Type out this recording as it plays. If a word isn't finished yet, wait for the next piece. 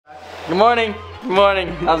Good morning. Good morning.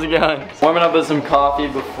 How's it going? Warming up with some coffee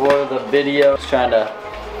before the video. Just trying to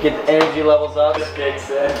get the energy levels up. Get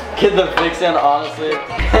the fix in, honestly.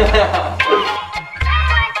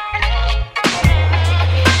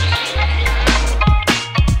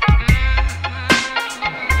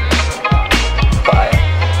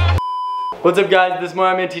 What's up guys, this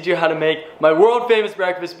morning I'm going to teach you how to make my world famous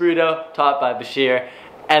breakfast burrito taught by Bashir.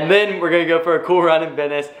 And then we're going to go for a cool run in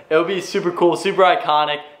Venice. It'll be super cool, super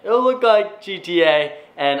iconic. It'll look like GTA.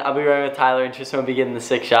 And I'll be running with Tyler and Tristan will be getting the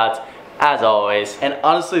 6 shots as always. And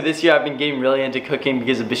honestly this year I've been getting really into cooking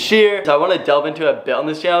because of Bashir. So I want to delve into it a bit on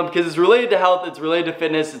this channel because it's related to health, it's related to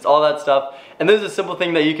fitness, it's all that stuff. And this is a simple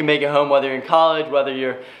thing that you can make at home whether you're in college, whether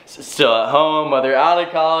you're still at home, whether you're out of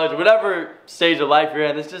college, whatever stage of life you're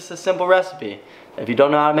in. It's just a simple recipe. If you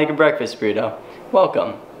don't know how to make a breakfast burrito,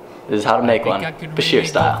 welcome. This is how to make one, Bashir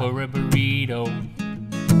style. For a burrito.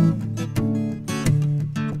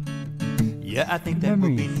 Yeah, I think that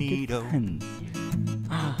would be neato.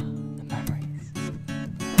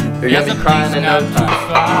 You're gonna be crying in no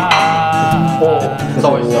time. Oh, it's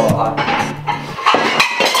always so hot.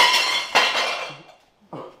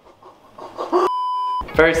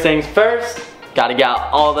 First things first, gotta get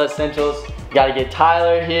out all the essentials. Gotta get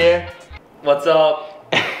Tyler here. What's up?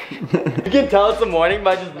 You can tell it's the morning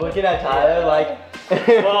by just looking at Tyler like.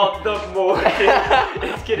 Well, the morning.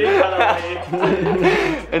 It's getting kind of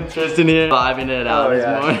late. And Tristan here vibing it out this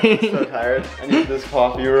morning. I'm so tired. I need this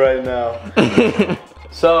coffee right now.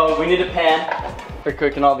 So we need a pan for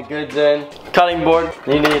cooking all the goods in. Cutting board.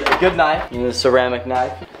 You need a good knife. You need a ceramic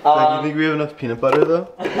knife. Do you think we have enough peanut butter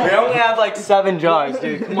though? We only have like 7 jars,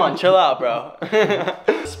 dude. Come on, chill out, bro.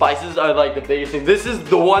 Spices are like the biggest thing. This is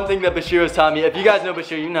the one thing that Bashir was telling me. If you guys know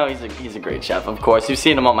Bashir, you know he's a great chef, of course. You've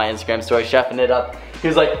seen him on my Instagram story, chefing it up. He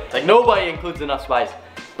was like nobody includes enough spice,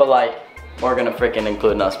 but like we're gonna freaking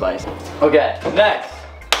include enough spice. Okay, next,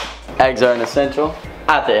 eggs are an essential.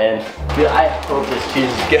 At the end. Dude, I hope this cheese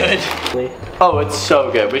is good. Oh, it's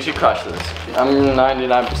so good. We should crush this. I'm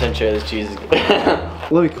 99% sure this cheese is good.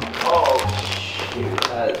 Let me cook. Oh, shoot.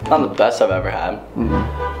 That's not the best I've ever had.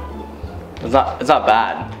 It's not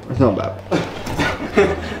bad. It's not bad.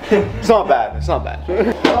 It's not bad. It's not bad.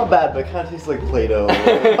 It's not bad, but it kind of tastes like Play-Doh.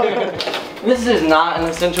 This is not an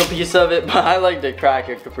essential piece of it, but I like to crack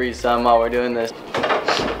a Capri Sun while we're doing this.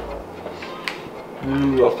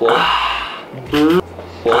 Ooh, a floor.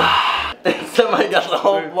 Somebody got the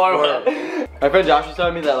whole floor wet. My friend Josh was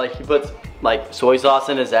telling me that like he puts like soy sauce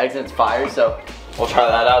in his eggs and it's fire, so we'll try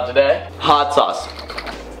that out today. Hot sauce.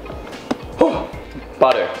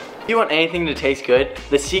 Butter. If you want anything to taste good,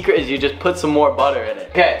 the secret is you just put some more butter in it.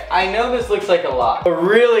 Okay, I know this looks like a lot, but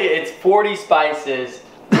really it's 40 spices,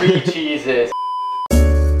 3 cheeses.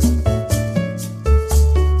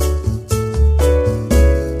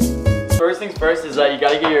 First things first is that you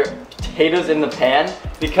gotta get your potatoes in the pan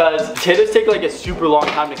because potatoes take like a super long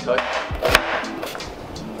time to cook.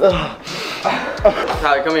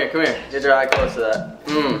 Tyler, come here. Get your eye close to that.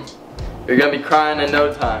 You're gonna be crying in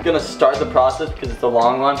no time. I'm gonna start the process because it's a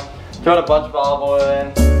long one. Throw in a bunch of olive oil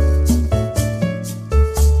in.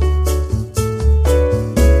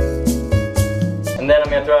 And then I'm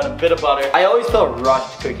gonna throw in a bit of butter. I always felt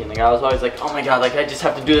rushed cooking. Like I was always like, oh my god, like I just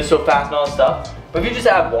have to do this so fast and all this stuff. But if you just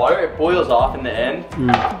add water, it boils off in the end.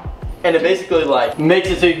 And it basically like makes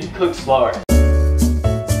it so you can cook slower.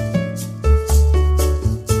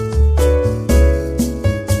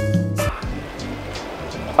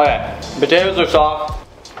 Okay, potatoes are soft.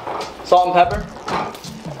 Salt and pepper.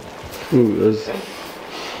 Ooh, there's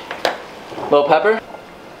Little pepper.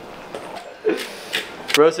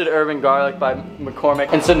 Roasted herb and garlic by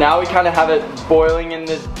McCormick. And so now we kind of have it boiling in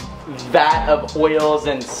this vat of oils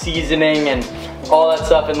and seasoning and all that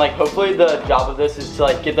stuff, and like hopefully the job of this is to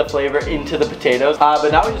like get the flavor into the potatoes. But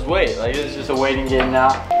now we just wait. Like it's just a waiting game now.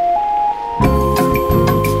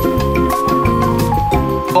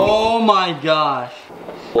 Oh my gosh.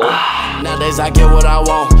 Nowadays I get what I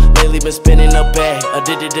want. Lately been spinning a bag.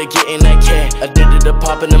 Addicted to getting that cat. Addicted to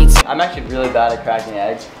popping them. I'm actually really bad at cracking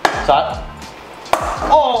eggs. So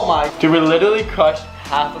oh my. Dude, we literally crushed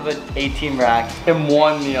half of an 18 rack in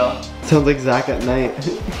one meal. sounds like Zach at night.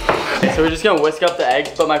 So we're just gonna whisk up the eggs,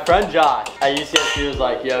 but my friend Josh at UCS, he was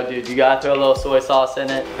like, yo dude, you gotta throw a little soy sauce in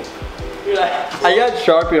it. Dude, I got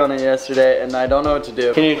Sharpie on it yesterday and I don't know what to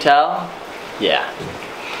do. Can you tell? Yeah,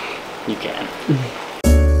 you can.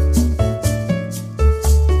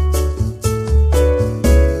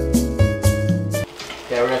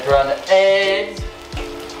 Okay, we're gonna throw in the eggs.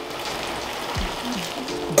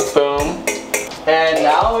 Boom. And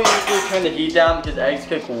now we usually turn the heat down because eggs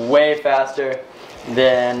cook way faster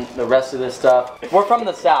Then the rest of this stuff. We're from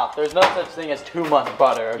the South. There's no such thing as too much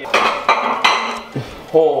butter.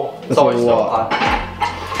 Oh, it's always so hot.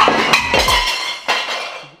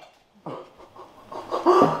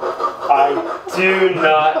 I do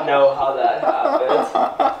not know how that happens.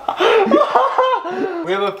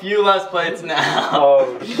 We have a few less plates now.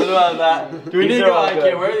 Oh, what about that? Do we need to go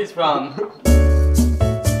IKEA? Where are these from?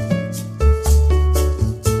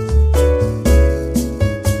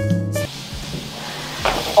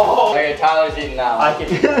 Oh, okay, Tyler's eating now. I can.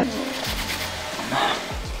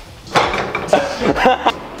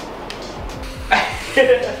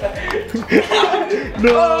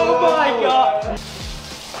 No! Oh my god!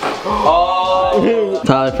 Oh!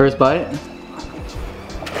 Tyler, first bite.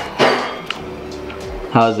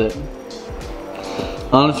 How is it?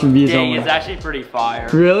 Honest reviews only. Dang, it's actually pretty fire.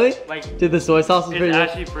 Really? Like, dude, the soy sauce is pretty good.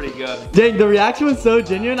 It's actually pretty good. Dang, the reaction was so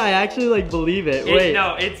genuine. I actually like believe it. Wait.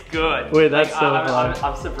 No, it's good. Wait, that's like, so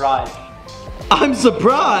I'm surprised. I'm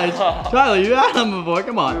surprised. Tyler, you had them before.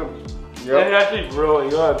 Come on. It's actually really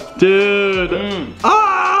good. Dude.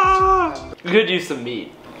 Ah! You could use some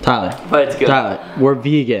meat. Tyler. But it's good. Tyler, we're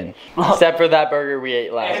vegan. Except for that burger we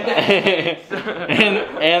ate last night.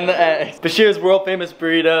 and the eggs. Bashir's world famous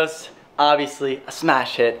burritos. Obviously, a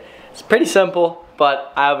smash hit. It's pretty simple,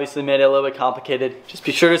 but I obviously made it a little bit complicated. Just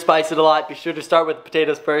be sure to spice it a lot. Be sure to start with the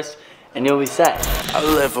potatoes first, and you'll be set. I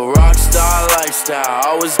live a rock star lifestyle.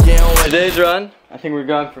 Always getting with Today's run, I think we're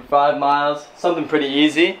going for 5 miles. Something pretty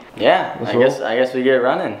easy. Yeah, I guess we get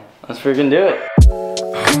running. Let's freaking do it.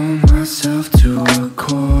 Hold myself to a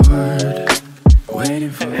chord,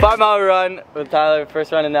 waiting for 5-mile run with Tyler.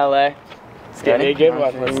 First run in LA. It's gonna be a good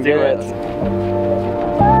one. Let's do it.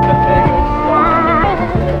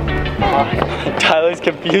 Tyler's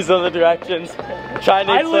confused on the directions. Trying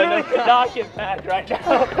to explain them. Could not get back right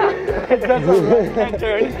now. It's been a right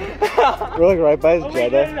turn. We're like right by his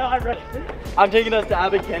Jedi. I'm taking us to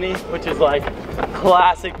Abercrombie, which is like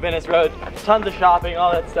classic Venice road. Tons of shopping,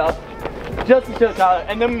 all that stuff. Just to show Tyler.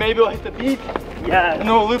 And then maybe we'll hit the beach. Yeah. And then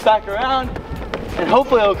we'll loop back around. And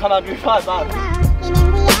hopefully it'll come out to be 5 miles.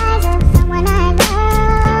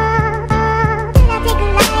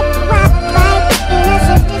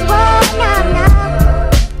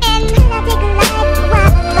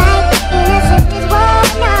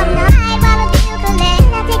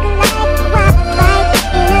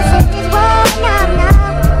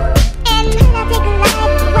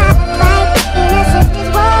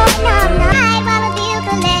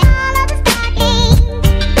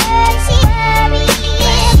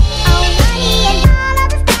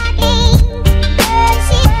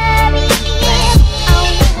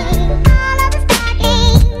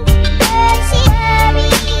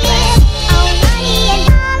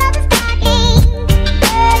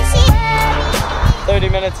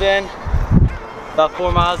 In, about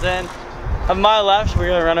 4 miles in. Have a mile left. We're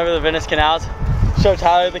gonna run over the Venice canals. Show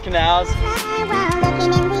Tyler the canals.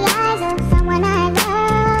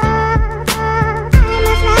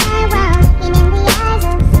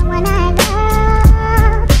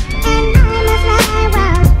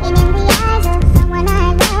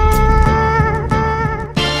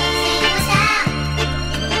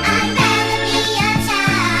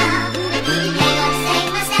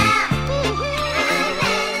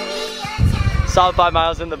 Solid 5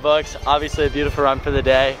 miles in the books. Obviously a beautiful run for the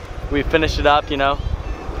day. We finished it up, you know.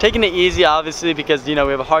 Taking it easy, obviously, because, you know,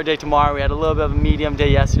 we have a hard day tomorrow. We had a little bit of a medium day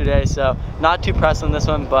yesterday, so not too pressed on this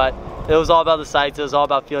one, but it was all about the sights. It was all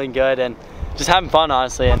about feeling good and just having fun,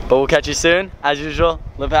 honestly. But we'll catch you soon. As usual,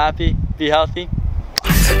 live happy, be healthy.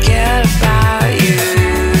 forget about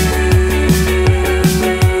you.